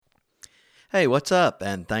Hey, what's up?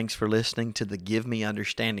 And thanks for listening to the Give Me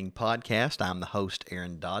Understanding podcast. I'm the host,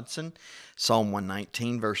 Aaron Dodson. Psalm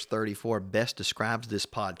 119, verse 34, best describes this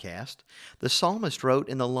podcast. The psalmist wrote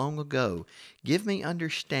in the long ago, "Give me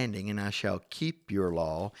understanding, and I shall keep your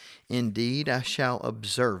law. Indeed, I shall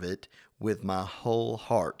observe it with my whole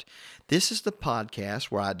heart." This is the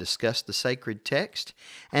podcast where I discuss the sacred text,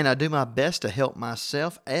 and I do my best to help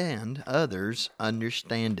myself and others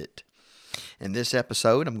understand it. In this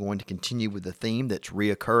episode, I'm going to continue with the theme that's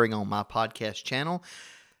reoccurring on my podcast channel,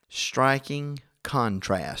 striking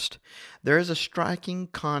contrast. There is a striking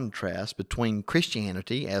contrast between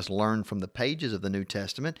Christianity as learned from the pages of the New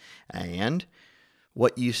Testament and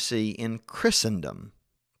what you see in Christendom,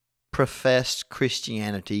 professed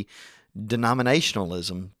Christianity,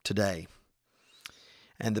 denominationalism today.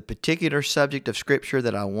 And the particular subject of Scripture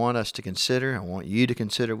that I want us to consider, I want you to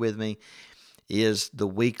consider with me, is the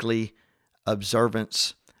weekly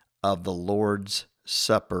observance of the Lord's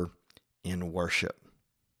Supper in worship.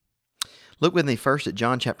 Look with me first at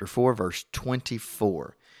John chapter 4, verse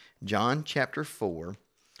 24. John chapter 4,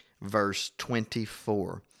 verse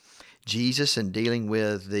 24. Jesus, in dealing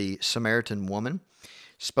with the Samaritan woman,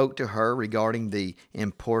 spoke to her regarding the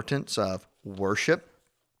importance of worship.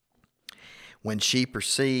 When she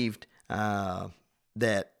perceived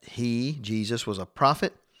that he, Jesus, was a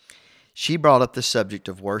prophet, she brought up the subject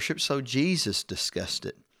of worship, so Jesus discussed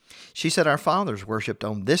it. She said, "Our fathers worshipped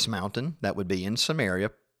on this mountain," that would be in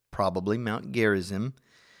Samaria, probably Mount Gerizim,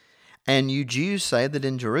 "and you Jews say that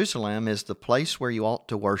in Jerusalem is the place where you ought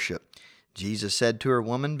to worship." Jesus said to her,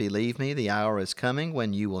 "Woman, believe me, the hour is coming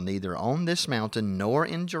when you will neither on this mountain nor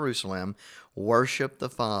in Jerusalem worship the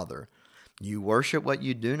Father. You worship what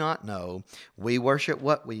you do not know. We worship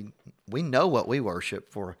what we know what we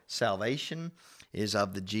worship, for salvation is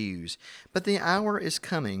of the Jews. But the hour is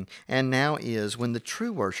coming, and now is, when the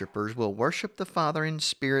true worshipers will worship the Father in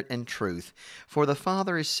spirit and truth, for the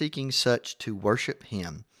Father is seeking such to worship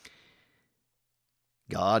him.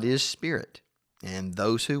 God is spirit, and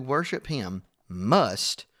those who worship him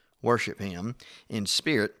must worship him in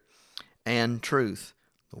spirit and truth."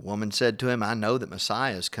 The woman said to him, "I know that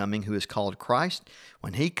Messiah is coming, who is called Christ.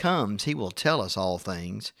 When he comes, he will tell us all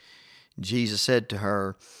things." Jesus said to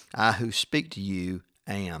her, "I who speak to you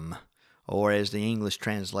am," or as the English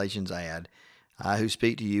translations add, "I who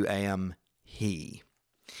speak to you am he."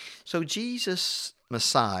 So Jesus,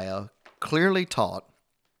 Messiah, clearly taught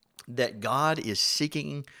that God is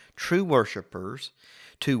seeking true worshipers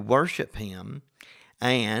to worship him,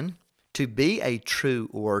 and to be a true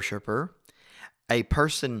worshiper, a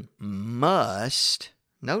person must,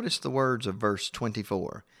 notice the words of verse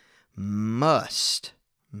 24, must,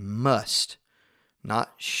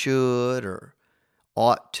 not should or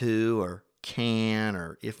ought to or can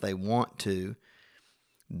or if they want to.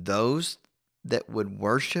 Those that would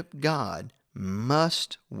worship God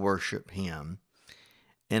must worship him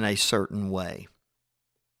in a certain way,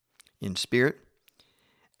 in spirit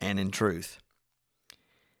and in truth.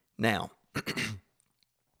 Now,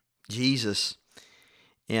 Jesus,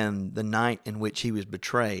 in the night in which he was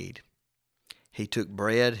betrayed, he took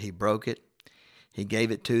bread, he broke it, he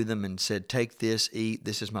gave it to them and said, "Take this, eat,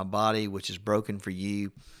 this is my body which is broken for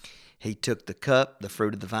you." He took the cup, the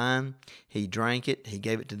fruit of the vine, he drank it, he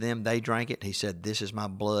gave it to them, they drank it. He said, "This is my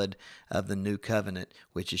blood of the new covenant,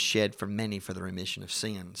 which is shed for many for the remission of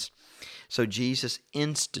sins." So Jesus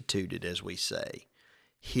instituted, as we say,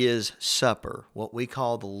 his supper, what we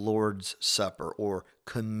call the Lord's Supper, or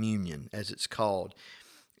communion, as it's called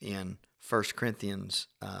in 1 Corinthians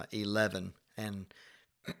 11 and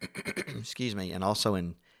excuse me, and also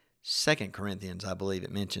in 2 Corinthians, I believe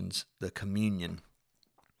it mentions the communion.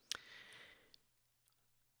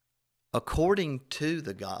 According to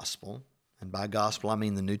the gospel, and by gospel I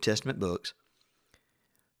mean the New Testament books,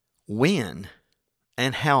 when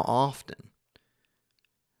and how often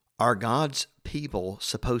are God's people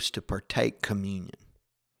supposed to partake communion?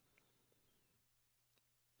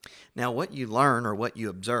 Now, what you learn or what you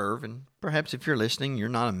observe, and perhaps if you're listening, you're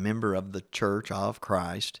not a member of the Church of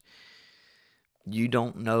Christ, you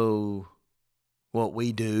don't know what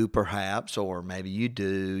we do, perhaps, or maybe you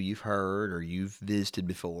do, you've heard, or you've visited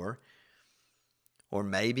before. Or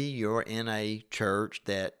maybe you're in a church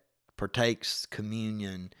that partakes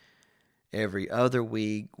communion every other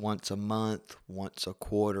week, once a month, once a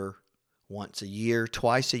quarter, once a year,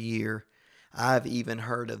 twice a year. I've even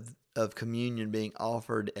heard of communion being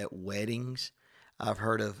offered at weddings. I've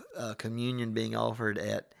heard of communion being offered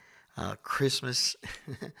at Christmas,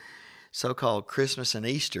 so-called Christmas and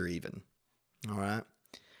Easter even. All right.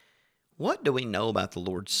 What do we know about the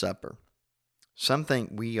Lord's Supper? Some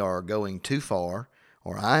think we are going too far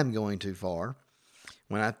or I'm going too far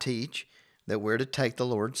when I teach that we're to take the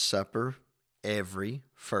Lord's Supper every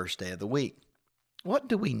first day of the week. What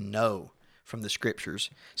do we know from the Scriptures?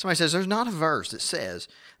 Somebody says there's not a verse that says,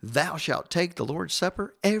 thou shalt take the Lord's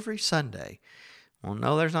Supper every Sunday. Well,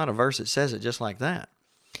 no, there's not a verse that says it just like that.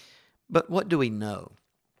 But what do we know?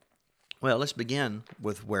 Well, let's begin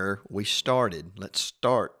with where we started. Let's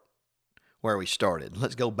start where we started.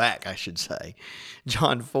 Let's go back, I should say.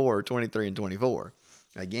 John 4:23 and 24.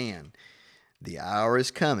 Again, the hour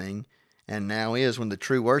is coming, and now is when the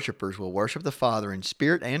true worshipers will worship the Father in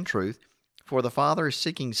spirit and truth, for the Father is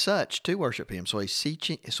seeking such to worship him. So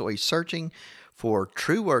he's searching for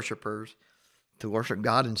true worshipers to worship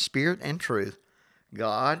God in spirit and truth.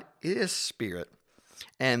 God is spirit,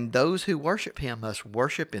 and those who worship him must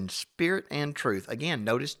worship in spirit and truth. Again,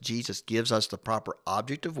 notice Jesus gives us the proper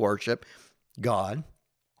object of worship, God,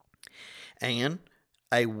 and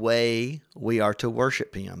a way we are to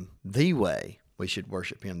worship him, the way we should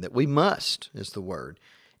worship him, that we must, is the word,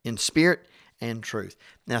 in spirit and truth.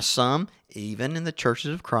 Now, some, even in the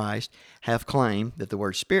churches of Christ, have claimed that the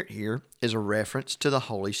word spirit here is a reference to the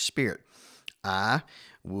Holy Spirit. I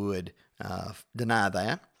would deny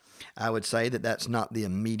that. I would say that that's not the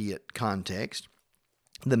immediate context.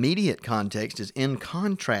 The immediate context is in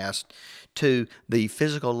contrast to the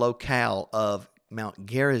physical locale of Mount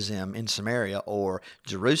Gerizim in Samaria or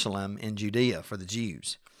Jerusalem in Judea for the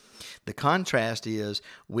Jews. The contrast is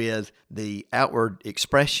with the outward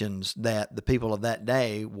expressions that the people of that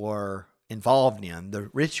day were involved in,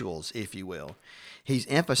 the rituals, if you will. He's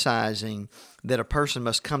emphasizing that a person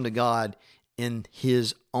must come to God in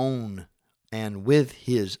his own and with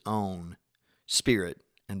his own spirit.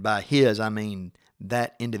 And by his, I mean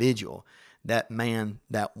that individual, that man,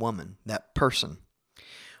 that woman, that person.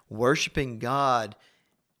 Worshiping God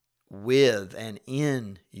with and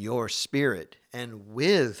in your spirit and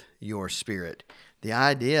with your spirit. The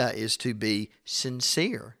idea is to be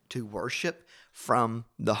sincere, to worship from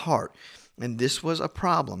the heart. And this was a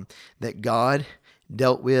problem that God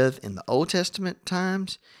dealt with in the Old Testament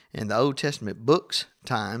times, in the Old Testament books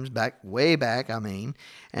times, way back,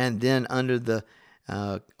 and then under the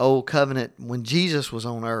Old Covenant when Jesus was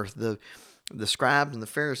on earth, the scribes and the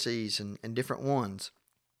Pharisees and different ones,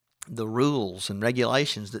 the rules and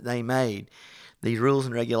regulations that they made. These rules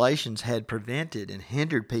and regulations had prevented and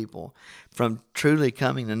hindered people from truly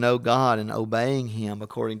coming to know God and obeying him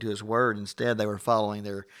according to his word. Instead, they were following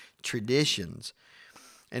their traditions.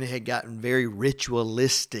 And it had gotten very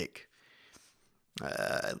ritualistic,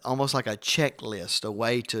 almost like a checklist, a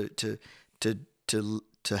way to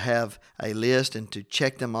have a list and to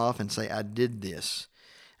check them off and say, I did this.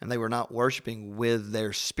 And they were not worshiping with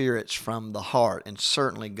their spirits from the heart. And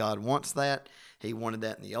certainly God wants that. He wanted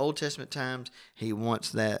that in the Old Testament times. He wants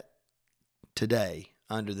that today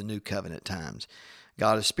under the New Covenant times.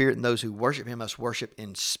 God is spirit, and those who worship him must worship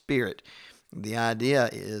in spirit. The idea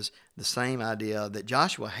is the same idea that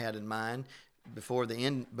Joshua had in mind before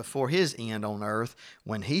his end on earth,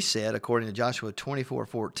 when he said, according to Joshua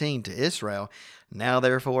 24:14 to Israel, now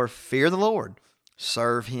therefore fear the Lord,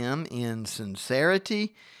 serve him in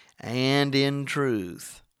sincerity and in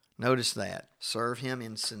truth. Notice that. Serve him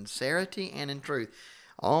in sincerity and in truth.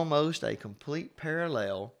 Almost a complete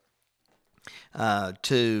parallel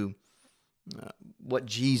to what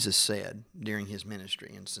Jesus said during his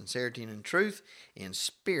ministry. In sincerity and in truth, in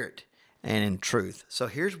spirit and in truth. So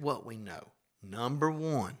here's what we know. Number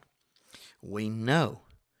one, we know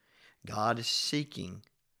God is seeking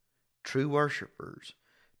true worshipers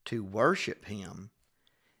to worship him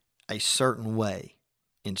a certain way,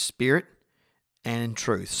 in spirit and in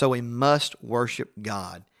truth. So we must worship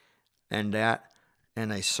God, and that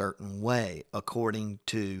in a certain way, according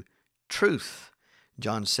to truth.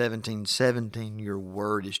 John 17:17, your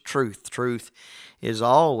word is truth. Truth is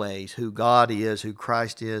always who God is, who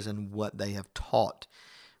Christ is, and what they have taught,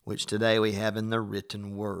 which today we have in the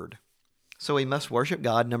written word. So we must worship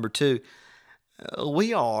God. Number two,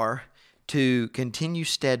 we are to continue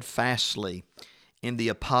steadfastly in the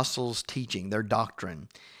apostles' teaching, their doctrine,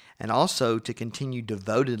 and also to continue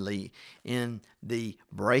devotedly in the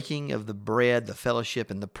breaking of the bread, the fellowship,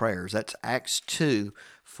 and the prayers. That's Acts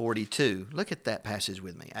 2:42. Look at that passage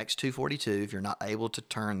with me. Acts 2:42. If you're not able to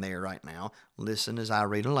turn there right now, listen as I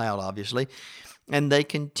read aloud, obviously. And they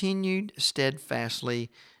continued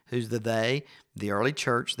steadfastly. Who's the they? The early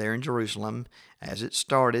church there in Jerusalem as it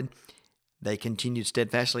started. They continued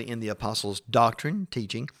steadfastly in the apostles' doctrine,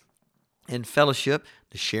 teaching, in fellowship,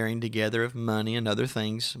 the sharing together of money and other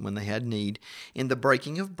things when they had need, in the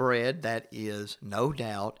breaking of bread, that is, no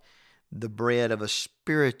doubt, the bread of a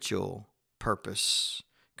spiritual purpose,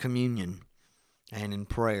 communion, and in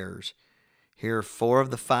prayers. Here are 4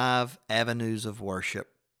 of the 5 avenues of worship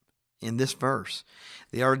in this verse.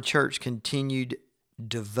 The early church continued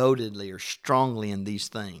devotedly or strongly in these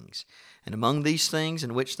things. And among these things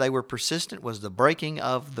in which they were persistent was the breaking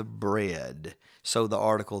of the bread. So the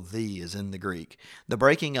article "the" is in the Greek. The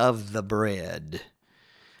breaking of the bread.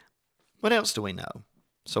 What else do we know?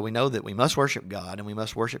 So we know that we must worship God, and we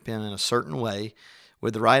must worship Him in a certain way,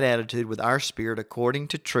 with the right attitude, with our spirit, according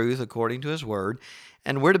to truth, according to His Word,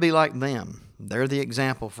 and we're to be like them. They're the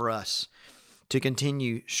example for us to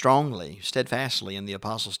continue strongly, steadfastly in the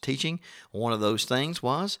apostles' teaching. One of those things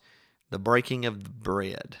was the breaking of the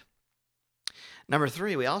bread. Number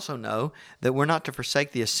 3, we also know that we're not to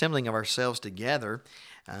forsake the assembling of ourselves together.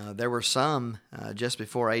 There were some just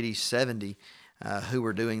before AD 70 who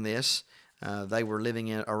were doing this. They were living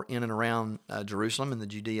in and around Jerusalem in the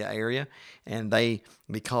Judea area, and they,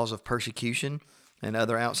 because of persecution and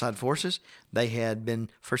other outside forces, they had been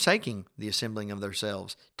forsaking the assembling of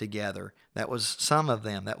themselves together. That was some of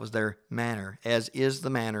them. That was their manner, as is the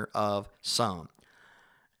manner of some.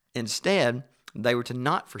 Instead, they were to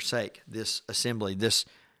not forsake this assembly, this,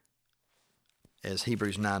 as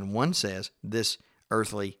Hebrews 9:1 says, this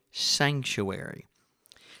earthly sanctuary.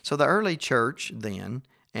 So the early church then,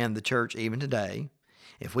 and the church even today,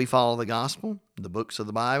 if we follow the gospel, the books of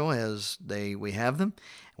the Bible as we have them,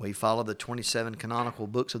 we follow the 27 canonical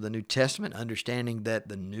books of the New Testament, understanding that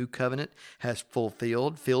the new covenant has filled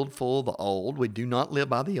full the old. We do not live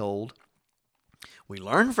by the old. We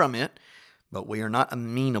learn from it, but we are not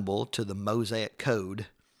amenable to the Mosaic code.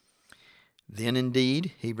 Then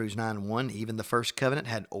indeed, Hebrews 9:1, even the first covenant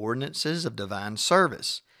had ordinances of divine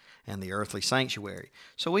service and the earthly sanctuary.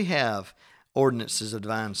 So we have ordinances of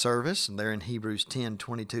divine service, and they're in Hebrews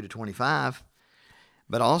 10:22-25,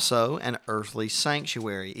 but also an earthly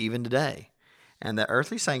sanctuary even today. And the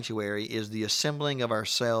earthly sanctuary is the assembling of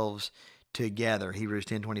ourselves together. Hebrews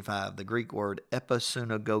 10:25, the Greek word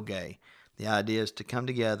episunagoge. The idea is to come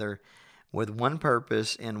together with one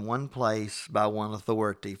purpose in one place by one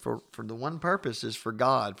authority. For the one purpose is for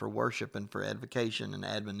God, for worship and for edification and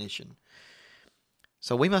admonition.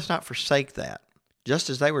 So we must not forsake that. Just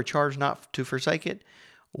as they were charged not to forsake it,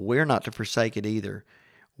 we're not to forsake it either.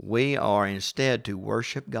 We are instead to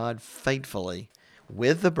worship God faithfully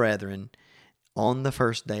with the brethren on the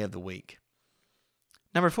first day of the week.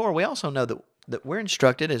 Number 4, we also know that we're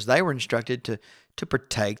instructed, as they were instructed, to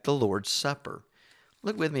partake the Lord's Supper.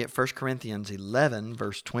 Look with me at 1 Corinthians 11,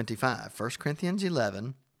 verse 25. 1 Corinthians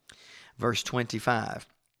 11, verse 25.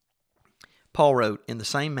 Paul wrote, "In the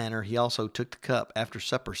same manner he also took the cup after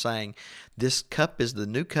supper, saying, 'This cup is the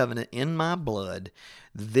new covenant in my blood.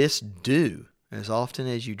 This do, as often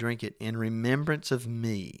as you drink it, in remembrance of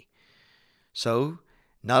me.'" So,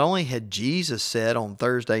 not only had Jesus said on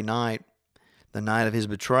Thursday night, the night of his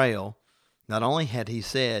betrayal, not only had he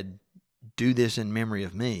said, "Do this in memory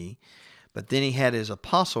of me," but then he had his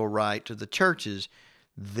apostle write to the churches,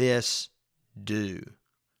 "This do."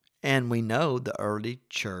 And we know the early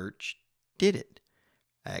church did it.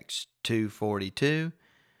 Acts 2:42.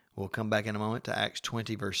 We'll come back in a moment to Acts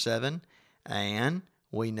 20, verse 7. And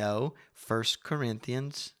we know 1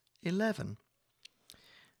 Corinthians 11.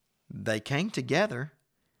 They came together,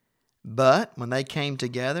 but when they came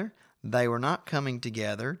together, they were not coming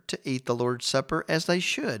together to eat the Lord's Supper as they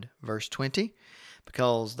should. Verse 20.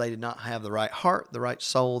 Because they did not have the right heart, the right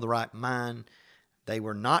soul, the right mind. They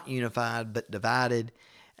were not unified, but divided,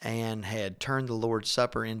 and had turned the Lord's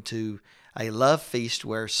Supper into a love feast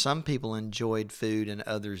where some people enjoyed food and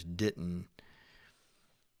others didn't.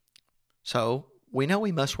 So we know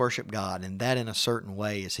we must worship God, and that in a certain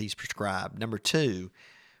way as He's prescribed. Number 2,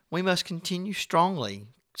 we must continue strongly,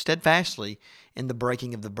 steadfastly in the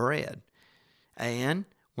breaking of the bread. And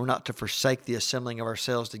we're not to forsake the assembling of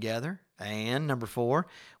ourselves together. And number 4,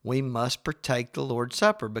 we must partake the Lord's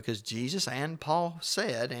Supper, because Jesus and Paul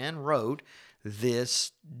said and wrote,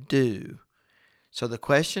 "This do." So the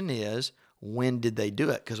question is, when did they do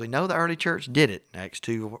it? Because we know the early church did it. Acts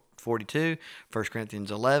 2:42, 1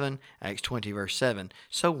 Corinthians 11, Acts 20, verse 7.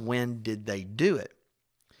 So when did they do it?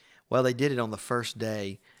 Well, they did it on the first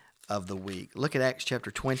day of the week. Look at Acts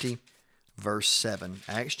chapter 20, verse 7.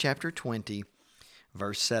 Acts chapter 20,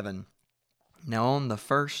 verse 7. Now on the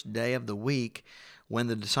first day of the week, when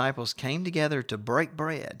the disciples came together to break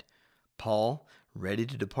bread, Paul, ready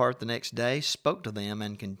to depart the next day, spoke to them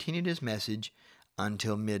and continued his message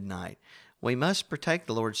until midnight. We must partake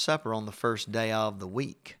the Lord's Supper on the first day of the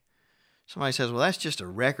week. Somebody says, well, that's just a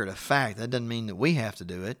record of fact. That doesn't mean that we have to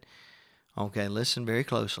do it. Okay, listen very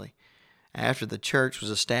closely. After the church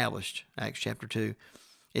was established, Acts chapter 2,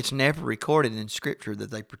 It's never recorded in Scripture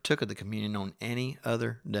that they partook of the communion on any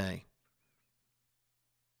other day.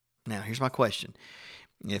 Now, here's my question.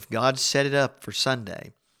 If God set it up for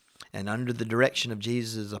Sunday, and under the direction of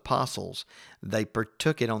Jesus' apostles, they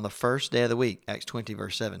partook it on the first day of the week, Acts 20,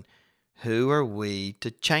 verse 7, who are we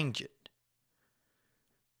to change it?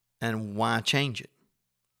 And why change it?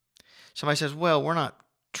 Somebody says, well, we're not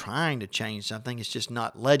trying to change something. It's just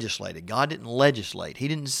not legislated. God didn't legislate. He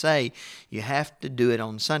didn't say you have to do it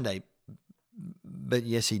on Sunday. But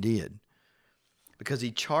yes, he did. Because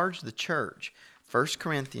he charged the church. 1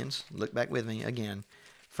 Corinthians, look back with me again.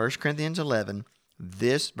 1 Corinthians 11,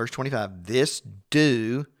 verse 25, this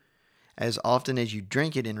do as often as you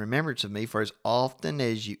drink it in remembrance of me, for as often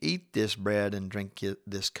as you eat this bread and drink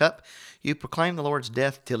this cup, you proclaim the Lord's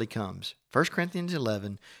death till he comes. 1 Corinthians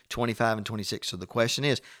 11, 25 and 26. So the question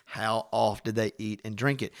is, how oft did they eat and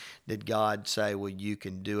drink it? Did God say, well, you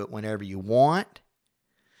can do it whenever you want?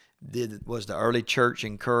 Was the early church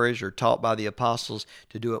encouraged or taught by the apostles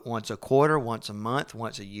to do it once a quarter, once a month,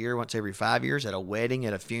 once a year, once every 5 years, at a wedding,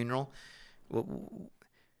 at a funeral?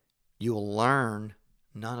 You'll learn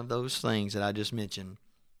none of those things that I just mentioned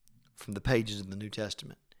from the pages of the New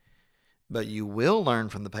Testament. But you will learn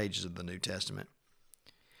from the pages of the New Testament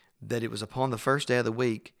that it was upon the first day of the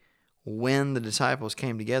week when the disciples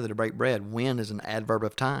came together to break bread. When is an adverb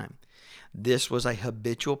of time. This was a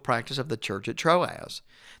habitual practice of the church at Troas.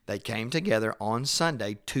 They came together on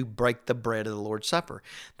Sunday to break the bread of the Lord's Supper.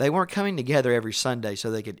 They weren't coming together every Sunday so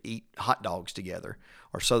they could eat hot dogs together,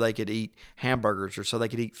 or so they could eat hamburgers, or so they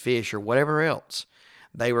could eat fish, or whatever else.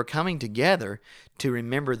 They were coming together to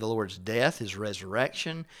remember the Lord's death, his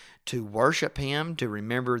resurrection, to worship him, to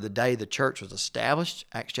remember the day the church was established.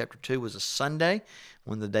 Acts chapter 2 was a Sunday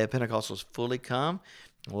when the day of Pentecost was fully come.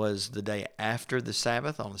 Was the day after the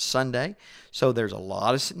Sabbath on a Sunday. So there's a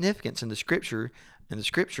lot of significance in the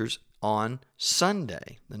scriptures on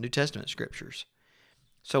Sunday, the New Testament scriptures.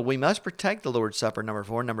 So we must partake the Lord's Supper, number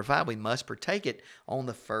 4. Number 5, we must partake it on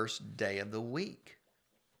the first day of the week.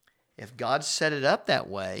 If God set it up that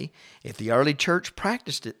way, if the early church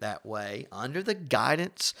practiced it that way, under the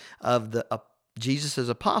guidance of Jesus'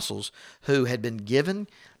 apostles, who had been given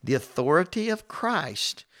the authority of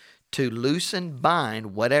Christ to loose and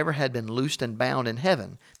bind whatever had been loosed and bound in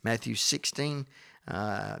heaven, Matthew 16,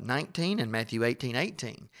 19 and Matthew 18,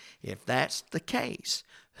 18. If that's the case,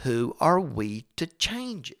 who are we to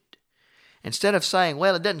change it? Instead of saying,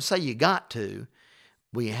 well, it doesn't say you got to,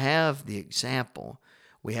 we have the example,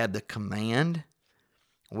 we have the command,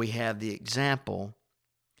 we have the example,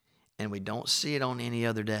 and we don't see it on any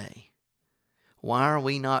other day. Why are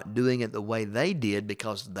we not doing it the way they did?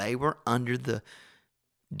 Because they were under the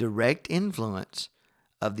direct influence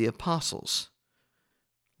of the apostles.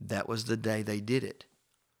 That was the day they did it.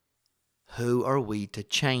 Who are we to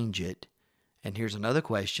change it? And here's another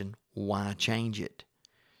question. Why change it?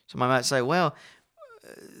 Somebody might say, well,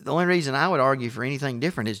 the only reason I would argue for anything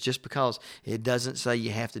different is just because it doesn't say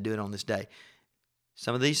you have to do it on this day.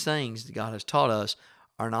 Some of these things that God has taught us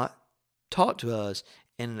are not taught to us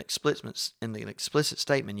in an explicit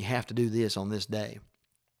statement, you have to do this on this day.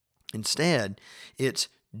 Instead, it's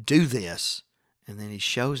do this, and then he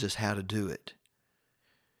shows us how to do it.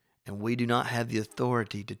 And we do not have the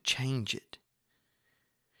authority to change it.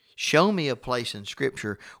 Show me a place in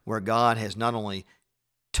Scripture where God has not only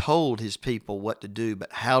told his people what to do,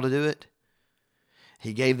 but how to do it.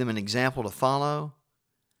 He gave them an example to follow,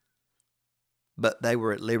 but they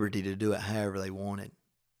were at liberty to do it however they wanted.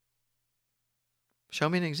 Show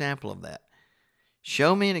me an example of that.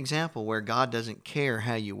 Show me an example where God doesn't care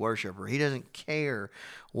how you worship, or he doesn't care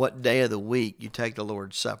what day of the week you take the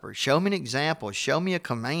Lord's Supper. Show me an example. Show me a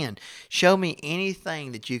command. Show me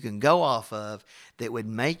anything that you can go off of that would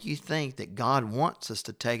make you think that God wants us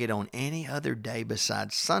to take it on any other day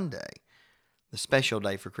besides Sunday, the special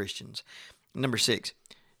day for Christians. Number 6,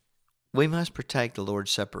 we must partake the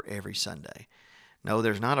Lord's Supper every Sunday. No,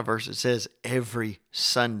 there's not a verse that says every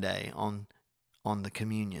Sunday on the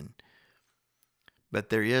communion. But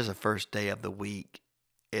there is a first day of the week,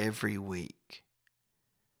 every week.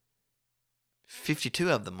 52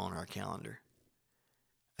 of them on our calendar.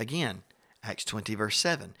 Again, Acts 20, verse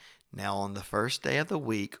 7. Now on the first day of the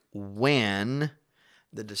week, when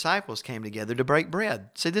the disciples came together to break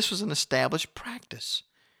bread. See, this was an established practice.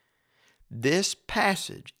 This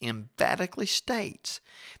passage emphatically states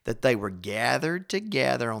that they were gathered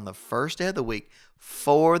together on the first day of the week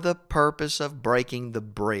for the purpose of breaking the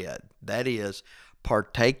bread. That is,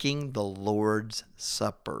 partaking the Lord's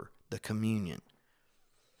Supper, the communion.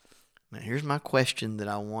 Now here's my question that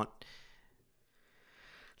I want,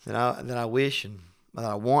 that I wish and But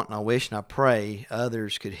I want and I wish and I pray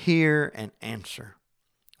others could hear and answer.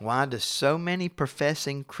 Why do so many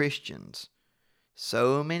professing Christians,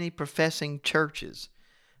 so many professing churches,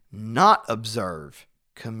 not observe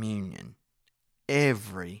communion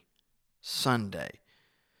every Sunday?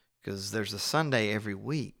 Because there's a Sunday every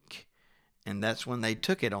week, and that's when they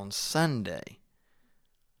took it on Sunday.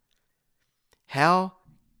 How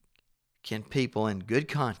can people in good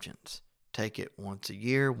conscience take it once a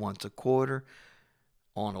year, once a quarter,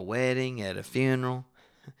 on a wedding, at a funeral,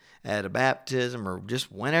 at a baptism, or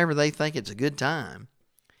just whenever they think it's a good time?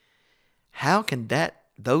 How can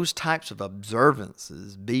those types of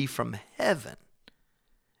observances be from heaven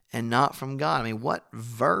and not from God? I mean, what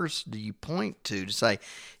verse do you point to say,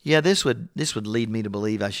 yeah, this would lead me to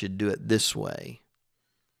believe I should do it this way?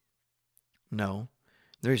 No.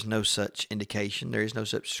 There is no such indication. There is no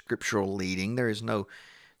such scriptural leading. There is no.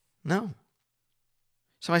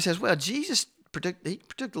 Somebody says, well, Jesus partook the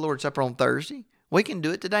Lord's Supper on Thursday. We can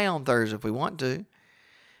do it today on Thursday if we want to.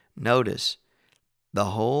 Notice, the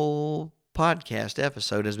whole podcast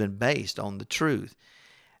episode has been based on the truth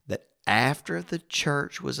that after the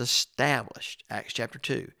church was established, Acts chapter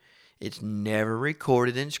 2, it's never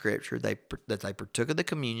recorded in Scripture that they partook of the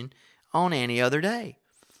communion on any other day.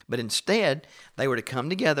 But instead, they were to come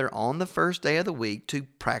together on the first day of the week to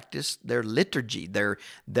practice their liturgy,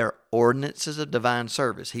 their ordinances of divine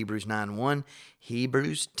service. Hebrews 9:1,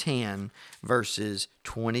 Hebrews 10, verses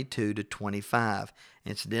 22 to 25.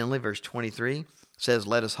 Incidentally, verse 23 says,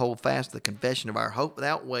 let us hold fast the confession of our hope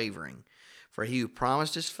without wavering, for he who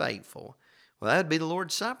promised is faithful. Well, that would be the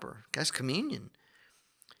Lord's Supper. That's communion.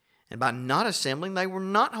 And by not assembling, they were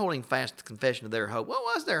not holding fast the confession of their hope. What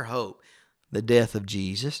was their hope? The death of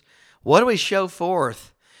Jesus. What do we show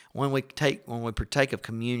forth when we partake of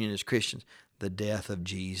communion as Christians? The death of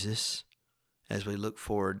Jesus as we look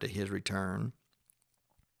forward to his return.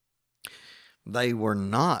 They were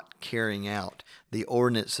not carrying out the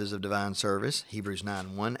ordinances of divine service, Hebrews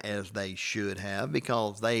 9:1, as they should have,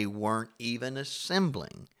 because they weren't even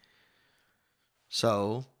assembling.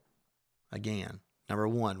 So, again, number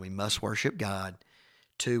one, we must worship God.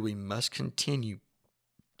 2, we must continue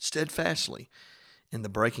steadfastly in the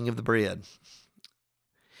breaking of the bread.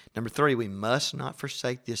 Number 3, we must not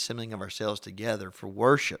forsake the assembling of ourselves together for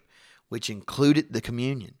worship, which included the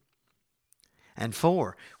communion. And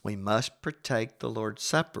 4, we must partake the Lord's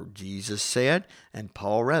Supper. Jesus said, and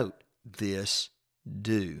Paul wrote, this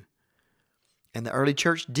do. And the early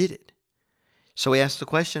church did it. So we ask the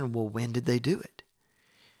question, well, when did they do it?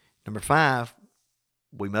 Number 5,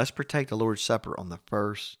 we must partake the Lord's Supper on the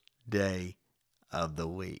first day of the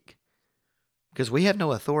week, because we have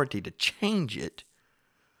no authority to change it.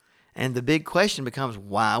 And the big question becomes,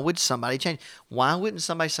 why would somebody change? Why wouldn't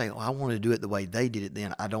somebody say, I want to do it the way they did it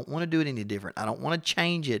then? I don't want to do it any different. I don't want to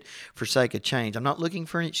change it for sake of change. I'm not looking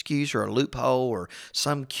for an excuse or a loophole or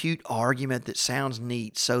some cute argument that sounds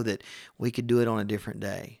neat so that we could do it on a different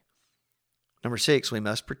day. Number 6, we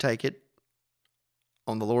must partake it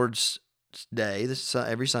on the Lord's day,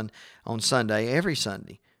 on Sunday, every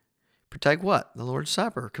Sunday. Partake what? The Lord's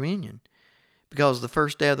Supper, communion. Because the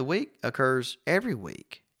first day of the week occurs every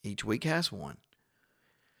week. Each week has one.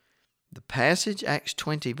 The passage, Acts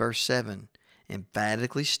 20, verse 7,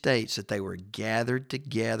 emphatically states that they were gathered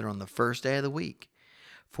together on the first day of the week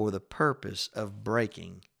for the purpose of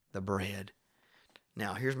breaking the bread.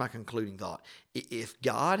 Now, here's my concluding thought. If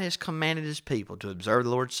God has commanded his people to observe the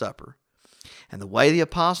Lord's Supper, and the way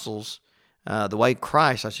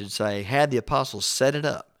Christ, I should say, had the apostles set it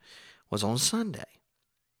up, was on Sunday.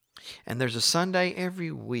 And there's a Sunday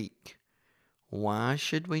every week. Why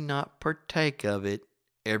should we not partake of it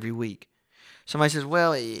every week? Somebody says,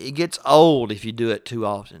 well, it gets old if you do it too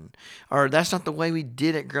often. Or that's not the way we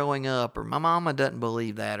did it growing up. Or my mama doesn't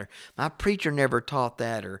believe that. Or my preacher never taught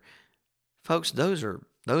that. Or, folks, those are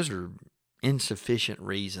insufficient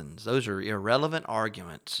reasons. Those are irrelevant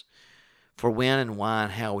arguments for when and why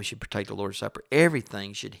and how we should partake the Lord's Supper.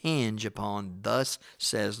 Everything should hinge upon, thus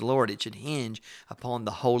says the Lord. It should hinge upon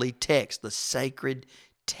the holy text, the sacred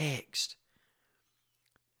text.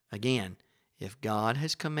 Again, if God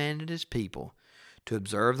has commanded his people to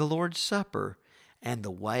observe the Lord's Supper, and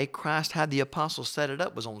the way Christ had the apostles set it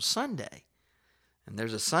up was on Sunday, and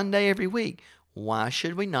there's a Sunday every week, why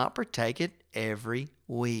should we not partake it every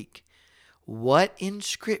week? What in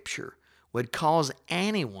Scripture would cause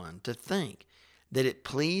anyone to think that it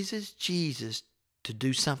pleases Jesus to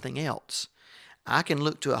do something else? I can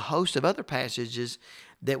look to a host of other passages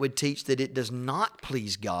that would teach that it does not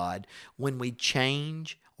please God when we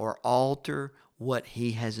change or alter what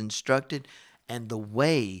he has instructed and the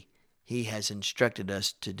way he has instructed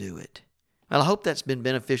us to do it. Well, I hope that's been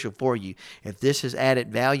beneficial for you. If this has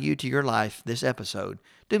added value to your life, this episode,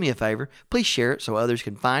 do me a favor. Please share it so others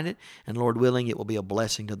can find it, and Lord willing, it will be a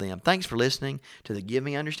blessing to them. Thanks for listening to the Give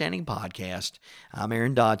Me Understanding podcast. I'm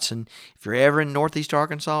Aaron Dodson. If you're ever in Northeast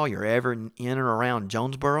Arkansas, you're ever in or around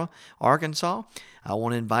Jonesboro, Arkansas, I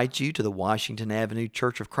want to invite you to the Washington Avenue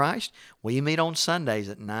Church of Christ. We meet on Sundays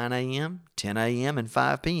at 9 a.m., 10 a.m., and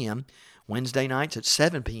 5 p.m., Wednesday nights at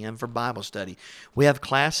 7 p.m. for Bible study. We have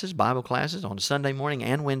classes, Bible classes, on Sunday morning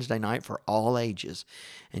and Wednesday night for all ages.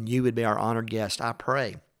 And you would be our honored guest. I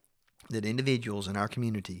pray that individuals in our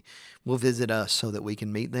community will visit us so that we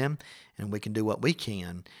can meet them and we can do what we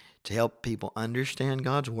can to help people understand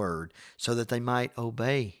God's Word so that they might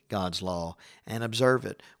obey God's law and observe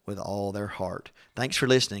it with all their heart. Thanks for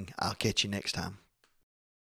listening. I'll catch you next time.